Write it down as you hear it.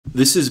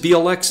This is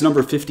VLX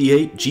number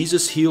 58,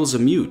 Jesus Heals a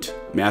Mute,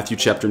 Matthew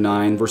chapter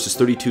 9, verses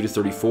 32 to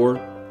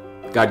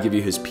 34. God give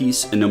you his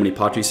peace, in nomine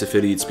Patris et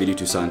Filii et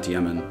Spiritus Sancti,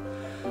 amen.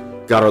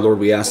 God our Lord,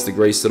 we ask the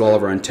grace that all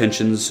of our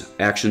intentions,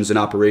 actions, and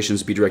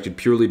operations be directed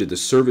purely to the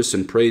service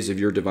and praise of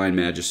your divine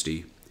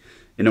majesty.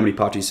 In nomine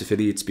Patris et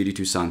Filii et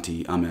Spiritus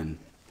Sancti, amen.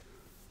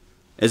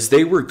 As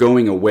they were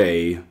going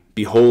away,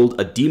 behold,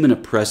 a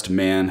demon-oppressed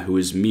man who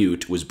is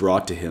mute was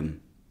brought to him.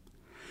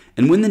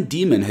 And when the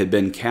demon had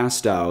been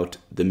cast out,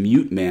 the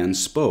mute man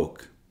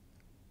spoke.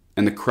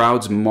 And the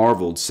crowds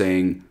marveled,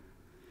 saying,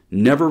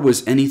 Never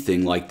was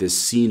anything like this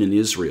seen in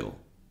Israel.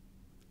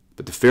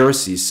 But the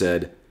Pharisees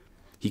said,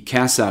 He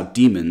casts out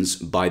demons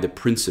by the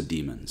prince of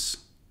demons.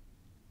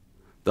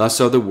 Thus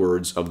are the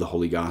words of the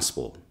Holy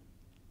Gospel.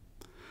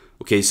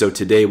 Okay, so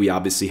today we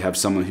obviously have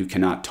someone who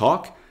cannot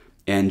talk,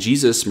 and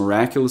Jesus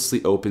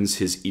miraculously opens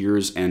his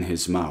ears and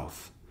his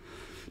mouth.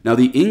 Now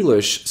the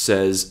English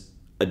says,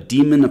 a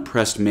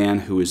demon-oppressed man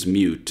who is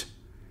mute,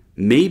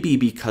 maybe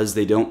because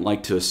they don't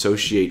like to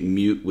associate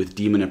mute with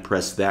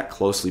demon-oppressed that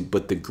closely,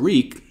 but the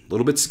Greek, a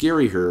little bit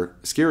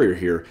scarier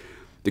here,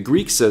 the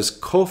Greek says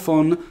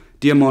kophon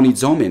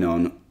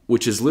diamonizomenon,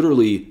 which is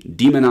literally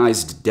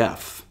demonized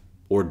deaf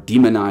or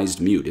demonized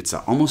mute. It's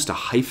almost a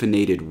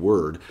hyphenated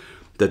word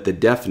that the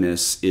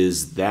deafness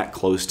is that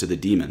close to the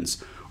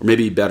demons. Or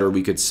maybe better,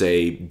 we could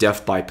say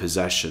deaf by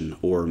possession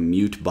or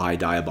mute by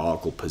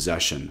diabolical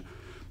possession.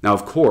 Now,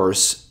 of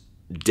course,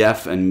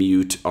 deaf and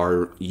mute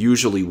are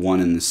usually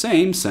one and the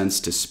same, since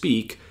to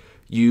speak,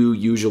 you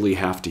usually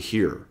have to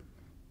hear.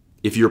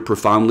 If you're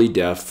profoundly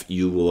deaf,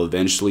 you will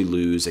eventually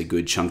lose a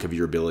good chunk of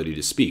your ability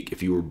to speak.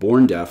 If you were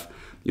born deaf,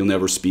 you'll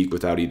never speak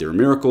without either a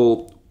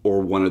miracle or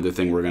one other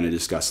thing we're going to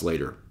discuss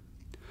later.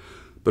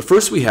 But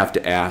first we have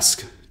to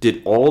ask,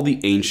 did all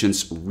the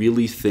ancients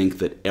really think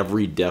that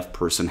every deaf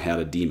person had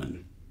a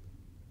demon?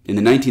 In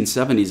the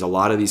 1970s, a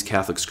lot of these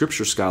Catholic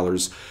scripture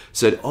scholars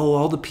said, oh,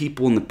 all the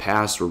people in the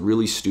past were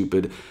really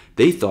stupid.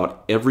 They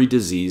thought every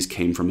disease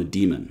came from a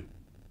demon.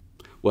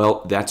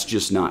 Well, that's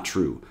just not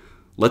true.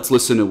 Let's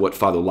listen to what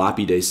Father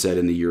Lapide said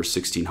in the year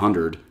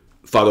 1600.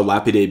 Father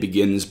Lapide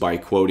begins by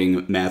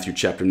quoting Matthew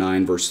chapter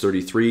 9, verse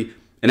 33,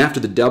 and after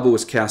the devil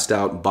was cast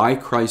out by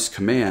Christ's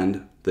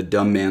command, the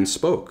dumb man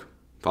spoke.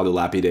 Father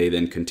Lapide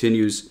then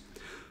continues,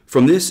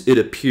 from this it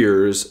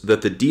appears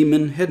that the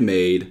demon had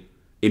made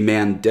a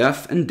man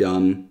deaf and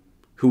dumb,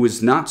 who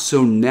was not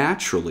so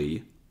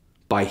naturally,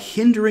 by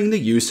hindering the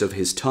use of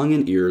his tongue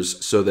and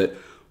ears, so that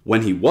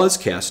when he was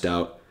cast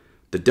out,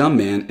 the dumb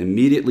man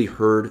immediately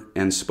heard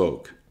and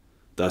spoke.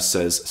 Thus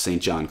says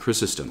St. John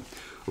Chrysostom.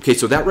 Okay,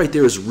 so that right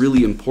there is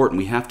really important.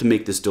 We have to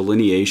make this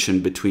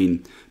delineation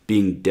between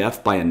being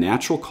deaf by a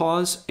natural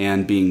cause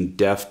and being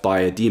deaf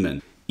by a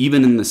demon.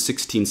 Even in the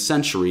 16th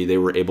century, they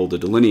were able to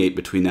delineate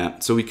between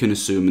that, so we can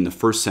assume in the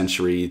 1st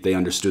century they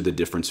understood the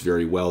difference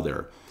very well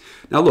there.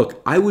 Now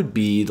look, I would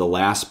be the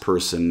last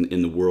person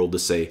in the world to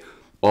say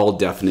all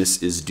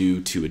deafness is due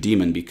to a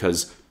demon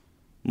because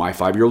my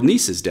 5-year-old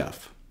niece is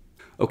deaf.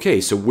 Okay,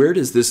 so where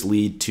does this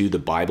lead to the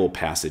Bible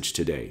passage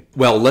today?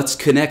 Well, let's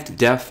connect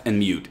deaf and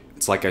mute.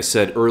 It's like I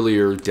said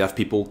earlier, deaf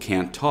people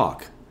can't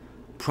talk.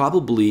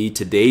 Probably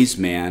today's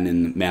man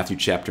in Matthew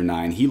chapter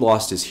 9, he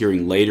lost his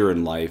hearing later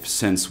in life,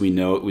 since we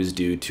know it was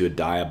due to a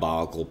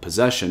diabolical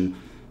possession,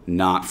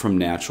 not from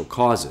natural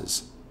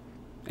causes.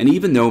 And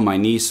even though my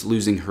niece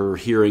losing her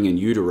hearing in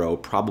utero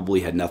probably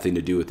had nothing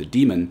to do with the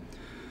demon,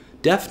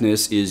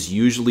 deafness is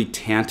usually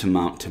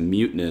tantamount to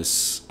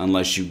muteness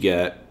unless you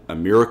get a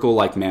miracle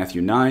like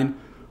Matthew 9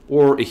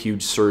 or a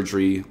huge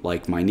surgery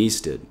like my niece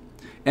did.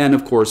 And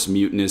of course,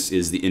 muteness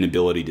is the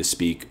inability to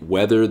speak,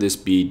 whether this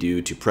be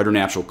due to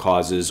preternatural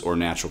causes or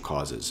natural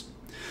causes.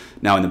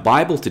 Now in the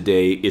Bible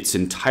today, it's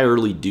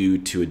entirely due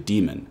to a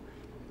demon.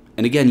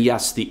 And again,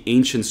 yes, the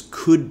ancients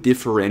could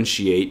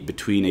differentiate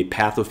between a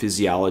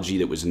pathophysiology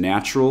that was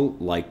natural,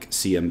 like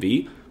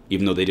CMV,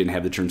 even though they didn't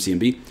have the term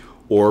CMV,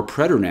 or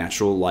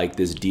preternatural, like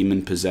this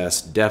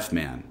demon-possessed deaf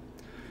man.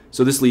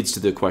 So this leads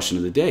to the question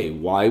of the day.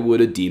 Why would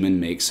a demon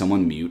make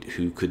someone mute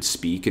who could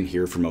speak and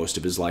hear for most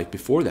of his life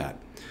before that?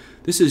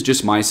 This is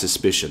just my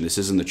suspicion. This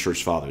isn't the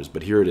Church Fathers,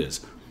 but here it is.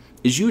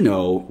 As you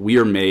know, we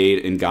are made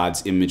in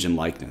God's image and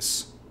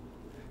likeness.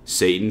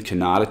 Satan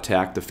cannot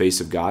attack the face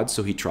of God,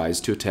 so he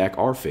tries to attack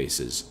our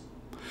faces.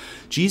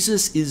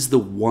 Jesus is the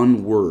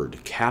one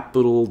word,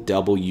 capital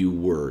W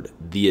word,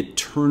 the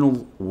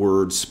eternal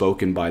word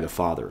spoken by the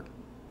Father.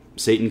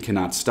 Satan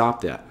cannot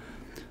stop that,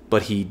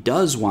 but he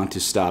does want to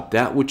stop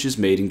that which is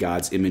made in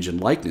God's image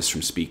and likeness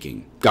from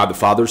speaking. God the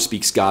Father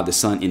speaks God the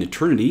Son in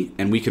eternity,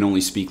 and we can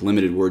only speak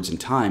limited words in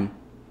time,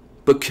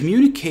 but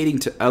communicating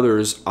to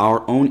others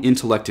our own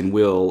intellect and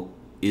will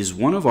is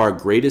one of our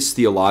greatest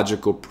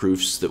theological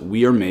proofs that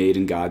we are made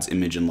in God's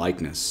image and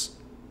likeness.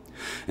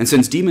 And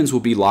since demons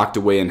will be locked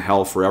away in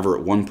hell forever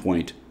at one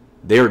point,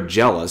 they are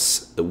jealous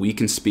that we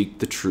can speak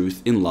the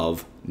truth in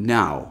love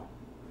now,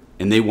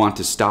 and they want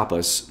to stop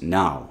us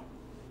now.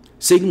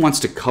 Satan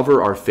wants to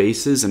cover our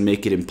faces and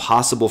make it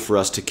impossible for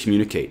us to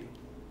communicate.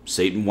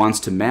 Satan wants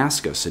to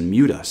mask us and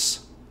mute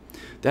us.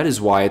 That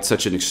is why it's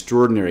such an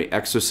extraordinary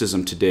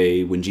exorcism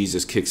today when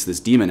Jesus kicks this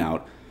demon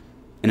out,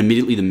 and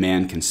immediately the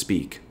man can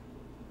speak.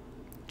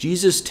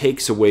 Jesus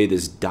takes away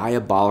this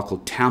diabolical,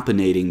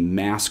 tampinating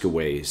mask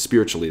away,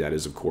 spiritually that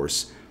is, of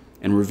course,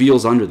 and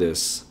reveals under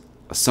this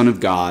a Son of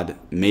God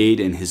made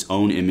in his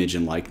own image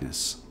and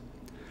likeness.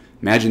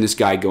 Imagine this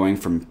guy going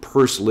from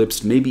pursed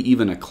lips, maybe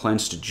even a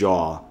clenched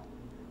jaw,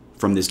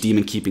 from this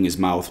demon keeping his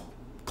mouth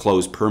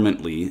closed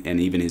permanently and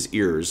even his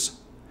ears,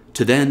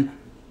 to then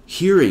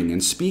hearing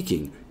and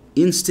speaking.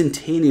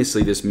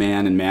 Instantaneously, this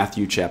man in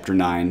Matthew chapter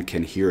 9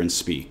 can hear and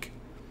speak.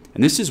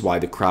 And this is why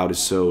the crowd is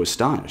so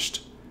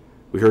astonished.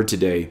 We heard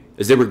today,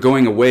 as they were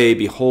going away,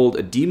 behold,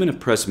 a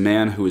demon-oppressed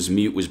man who was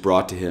mute was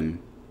brought to him.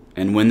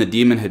 And when the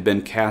demon had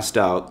been cast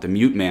out, the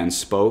mute man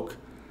spoke,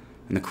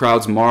 and the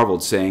crowds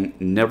marveled, saying,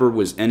 never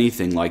was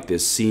anything like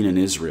this seen in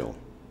Israel.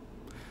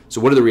 So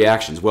what are the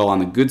reactions? Well, on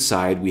the good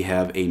side, we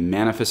have a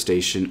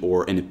manifestation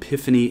or an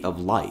epiphany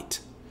of light.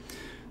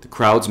 The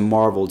crowds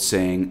marveled,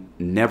 saying,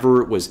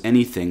 never was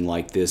anything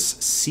like this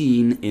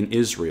seen in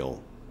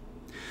Israel.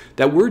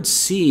 That word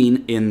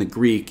seen in the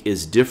Greek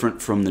is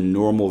different from the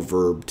normal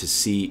verb to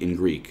see in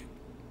Greek.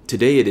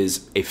 Today it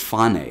is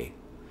ephane.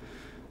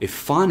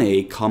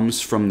 Ephane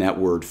comes from that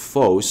word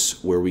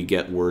phos, where we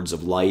get words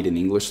of light in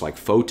English like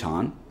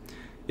photon.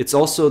 It's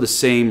also the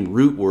same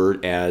root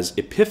word as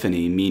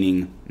epiphany,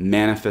 meaning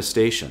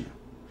manifestation.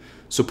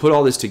 So put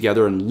all this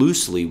together, and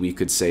loosely we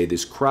could say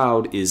this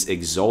crowd is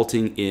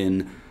exulting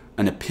in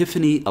an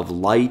epiphany of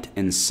light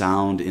and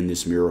sound in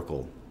this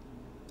miracle.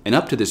 And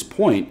up to this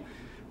point,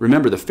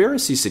 remember, the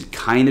Pharisees had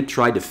kind of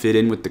tried to fit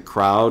in with the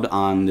crowd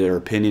on their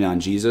opinion on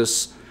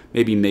Jesus,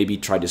 maybe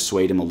tried to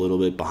sway him a little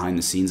bit behind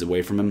the scenes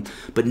away from him.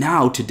 But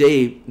now,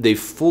 today, they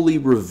fully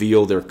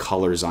reveal their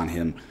colors on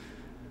him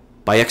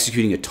by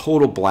executing a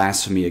total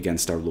blasphemy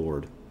against our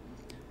Lord.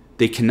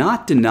 They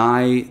cannot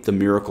deny the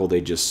miracle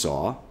they just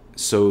saw,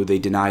 so they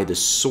deny the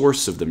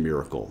source of the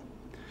miracle.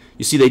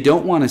 You see, they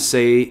don't want to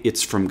say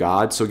it's from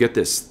God, so get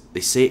this.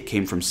 They say it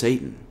came from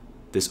Satan,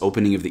 this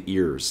opening of the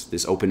ears,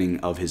 this opening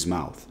of his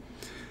mouth.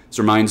 This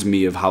reminds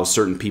me of how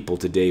certain people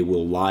today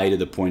will lie to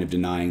the point of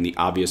denying the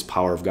obvious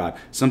power of God.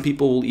 Some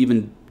people will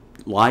even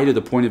lie to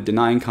the point of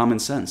denying common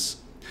sense.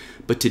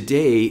 But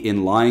today,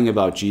 in lying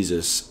about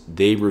Jesus,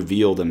 they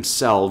reveal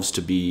themselves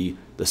to be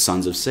the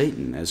sons of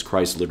Satan, as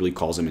Christ literally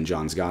calls them in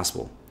John's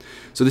Gospel.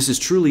 So this is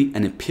truly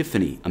an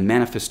epiphany, a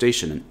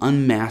manifestation, an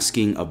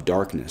unmasking of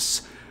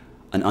darkness,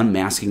 an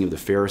unmasking of the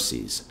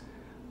Pharisees.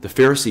 The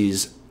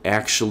Pharisees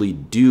actually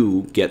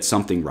do get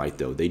something right,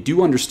 though. They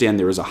do understand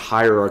there is a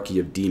hierarchy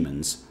of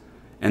demons,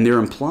 and they're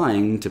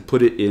implying, to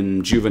put it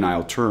in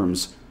juvenile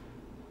terms,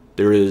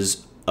 there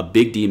is a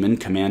big demon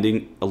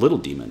commanding a little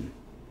demon.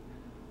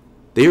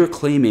 They are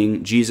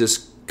claiming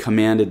Jesus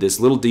commanded this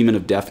little demon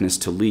of deafness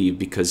to leave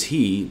because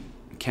he,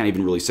 I can't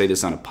even really say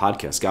this on a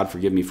podcast, God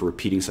forgive me for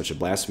repeating such a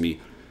blasphemy,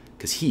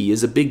 because he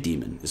is a big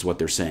demon, is what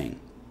they're saying.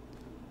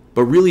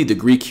 But really, the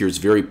Greek here is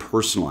very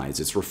personalized.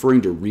 It's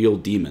referring to real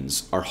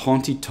demons,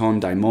 archontiton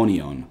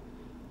daimonion,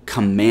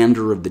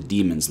 commander of the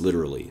demons,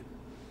 literally.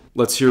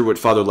 Let's hear what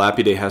Father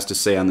Lapide has to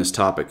say on this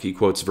topic. He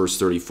quotes verse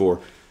 34,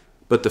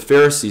 "But the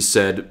Pharisees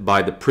said,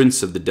 by the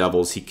prince of the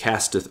devils he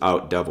casteth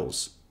out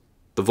devils."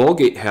 The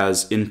Vulgate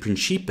has in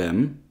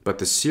principem, but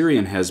the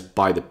Syrian has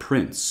by the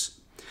prince.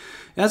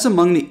 As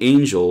among the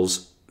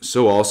angels,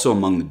 so also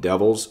among the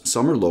devils,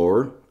 some are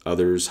lower,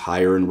 others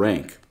higher in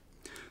rank.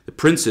 The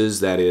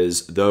princes, that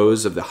is,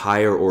 those of the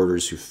higher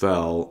orders who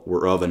fell,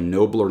 were of a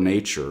nobler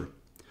nature,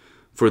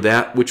 for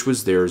that which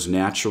was theirs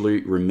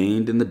naturally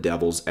remained in the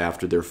devils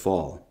after their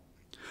fall.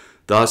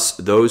 Thus,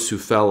 those who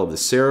fell of the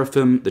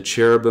seraphim, the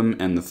cherubim,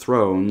 and the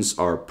thrones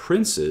are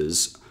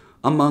princes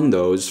among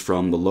those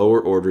from the lower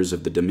orders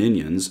of the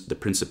dominions, the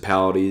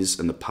principalities,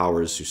 and the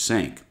powers who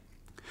sank.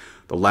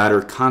 The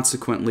latter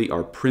consequently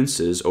are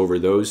princes over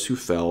those who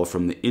fell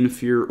from the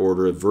inferior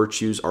order of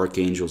virtues,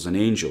 archangels, and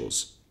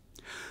angels.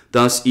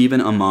 Thus,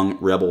 even among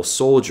rebel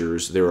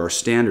soldiers, there are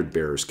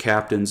standard-bearers,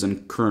 captains,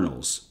 and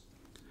colonels.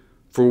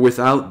 For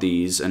without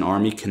these, an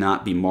army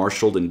cannot be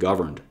marshaled and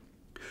governed.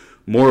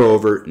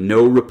 Moreover,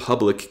 no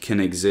republic can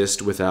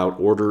exist without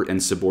order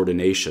and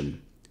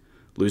subordination.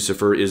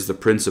 Lucifer is the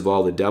prince of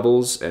all the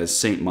devils, as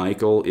Saint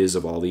Michael is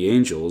of all the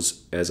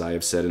angels, as I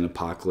have said in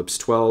Apocalypse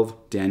 12,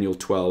 Daniel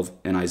 12,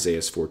 and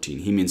Isaiah 14.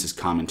 He means his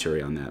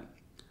commentary on that.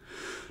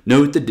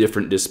 Note the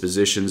different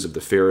dispositions of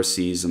the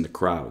Pharisees and the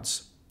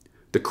crowds.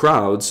 The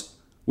crowds,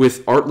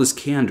 with artless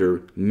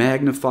candor,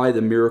 magnify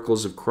the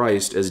miracles of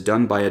Christ as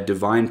done by a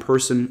divine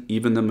person,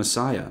 even the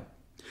Messiah.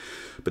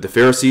 But the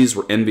Pharisees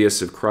were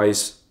envious of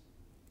Christ,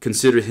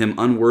 considered him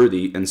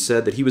unworthy, and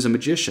said that he was a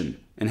magician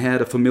and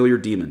had a familiar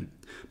demon,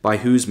 by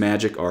whose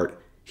magic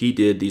art he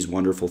did these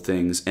wonderful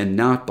things, and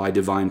not by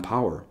divine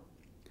power.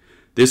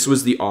 This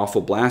was the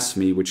awful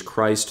blasphemy which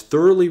Christ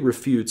thoroughly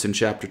refutes in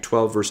chapter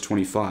 12, verse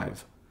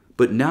 25.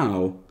 But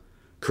now,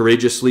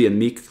 courageously and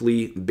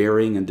meekly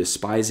bearing and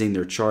despising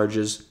their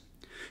charges,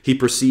 he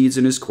proceeds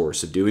in his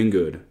course of doing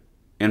good,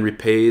 and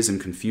repays and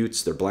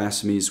confutes their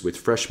blasphemies with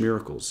fresh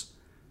miracles.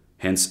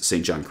 Hence,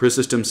 St. John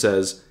Chrysostom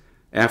says,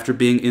 After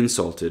being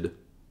insulted,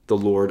 the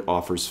Lord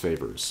offers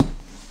favors.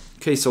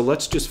 Okay, so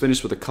let's just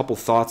finish with a couple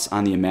thoughts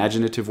on the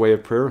imaginative way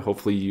of prayer.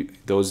 Hopefully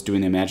those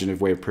doing the imaginative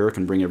way of prayer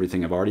can bring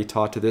everything I've already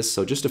taught to this.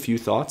 So just a few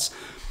thoughts.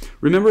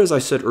 Remember, as I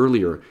said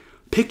earlier,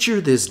 picture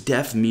this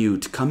deaf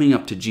mute coming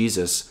up to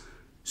Jesus,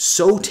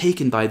 so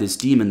taken by this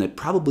demon that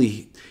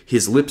probably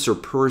his lips are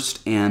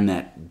pursed and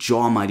that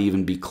jaw might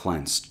even be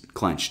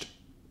clenched.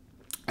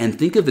 And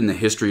think of in the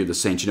history of the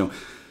saints,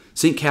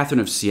 St.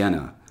 Catherine of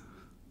Siena,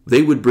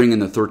 they would bring in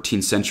the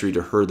 13th century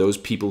to her those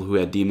people who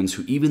had demons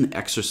who even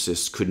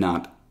exorcists could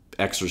not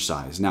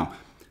exorcise. Now,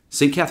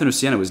 St. Catherine of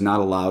Siena was not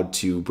allowed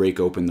to break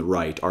open the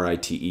rite,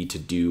 R-I-T-E, to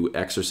do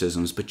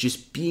exorcisms, but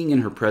just being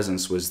in her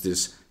presence was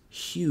this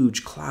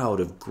huge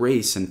cloud of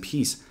grace and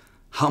peace.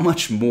 How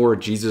much more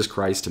Jesus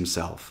Christ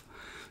himself?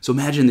 So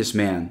imagine this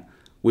man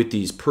with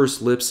these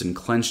pursed lips and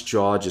clenched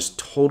jaw, just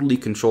totally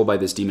controlled by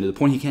this demon to the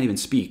point he can't even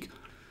speak.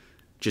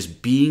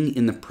 Just being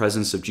in the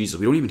presence of Jesus.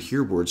 We don't even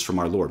hear words from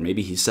our Lord.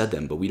 Maybe he said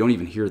them, but we don't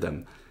even hear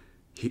them.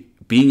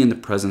 Being in the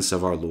presence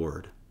of our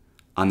Lord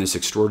on this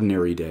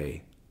extraordinary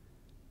day,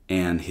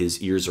 and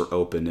his ears are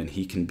opened and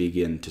he can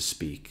begin to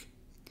speak.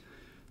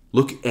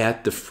 Look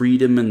at the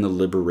freedom and the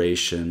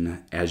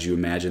liberation as you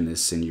imagine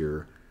this in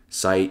your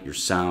sight, your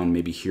sound,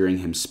 maybe hearing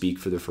him speak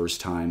for the first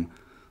time.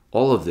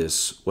 All of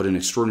this, what an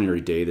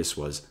extraordinary day this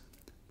was.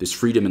 This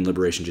freedom and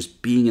liberation,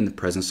 just being in the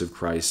presence of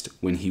Christ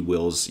when he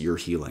wills your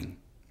healing.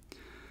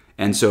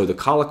 And so the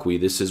colloquy,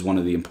 this is one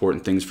of the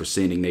important things for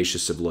St.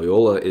 Ignatius of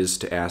Loyola, is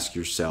to ask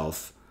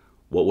yourself,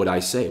 what would I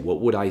say? What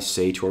would I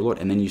say to our Lord?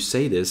 And then you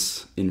say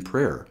this in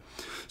prayer.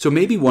 So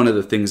maybe one of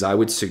the things I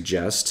would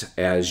suggest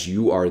as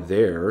you are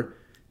there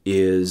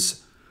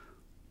is,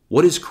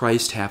 what does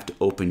Christ have to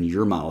open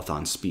your mouth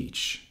on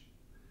speech?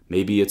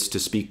 Maybe it's to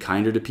speak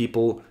kinder to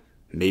people.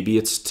 Maybe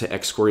it's to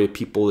excoriate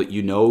people that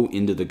you know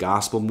into the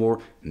gospel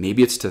more.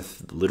 Maybe it's to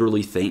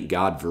literally thank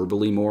God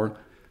verbally more.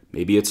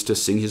 Maybe it's to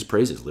sing his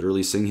praises,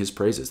 literally sing his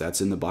praises. That's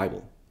in the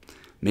Bible.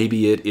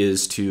 Maybe it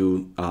is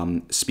to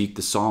speak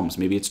the Psalms.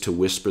 Maybe it's to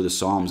whisper the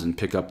Psalms and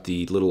pick up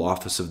the little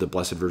office of the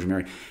Blessed Virgin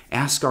Mary.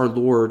 Ask our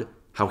Lord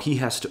how he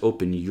has to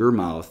open your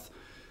mouth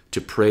to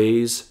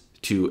praise,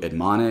 to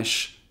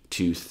admonish,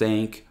 to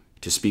thank,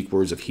 to speak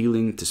words of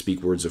healing, to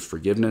speak words of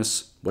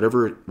forgiveness,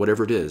 whatever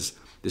it is.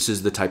 This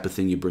is the type of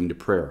thing you bring to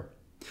prayer.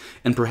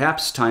 And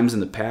perhaps times in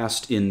the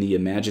past in the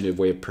imaginative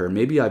way of prayer,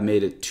 maybe I've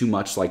made it too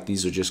much like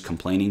these are just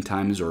complaining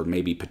times or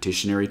maybe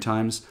petitionary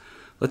times.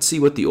 Let's see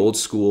what the old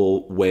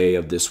school way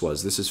of this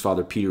was. This is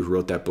Father Peter, who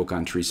wrote that book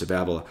on Teresa of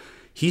Avila.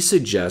 He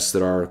suggests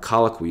that our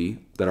colloquy,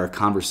 that our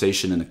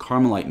conversation in the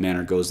Carmelite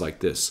manner goes like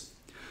this.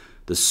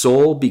 The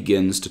soul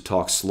begins to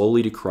talk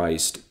slowly to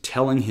Christ,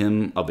 telling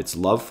him of its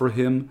love for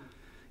him,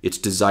 its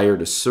desire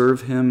to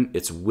serve him,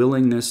 its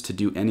willingness to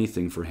do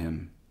anything for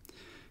him.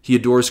 He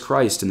adores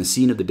Christ in the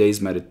scene of the day's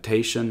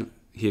meditation.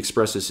 He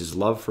expresses his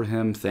love for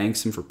him,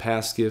 thanks him for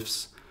past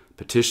gifts,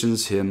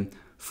 petitions him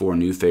for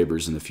new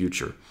favors in the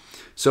future.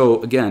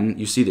 So again,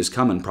 you see this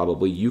coming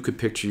probably. You could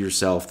picture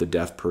yourself the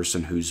deaf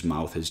person whose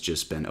mouth has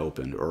just been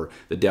opened, or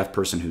the deaf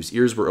person whose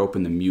ears were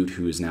open, the mute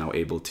who is now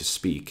able to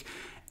speak.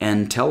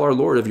 And tell our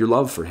Lord of your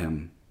love for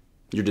him,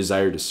 your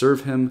desire to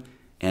serve him,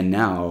 and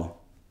now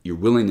your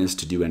willingness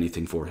to do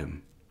anything for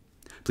him.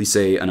 Please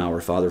say an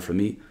Our Father for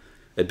me.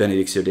 Et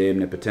benedictio Dei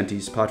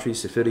omnipotentis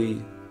Patris et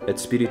Filii et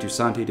Spiritus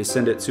Sancti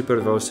descendet super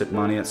vos et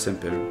maneat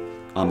semper.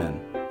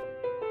 Amen.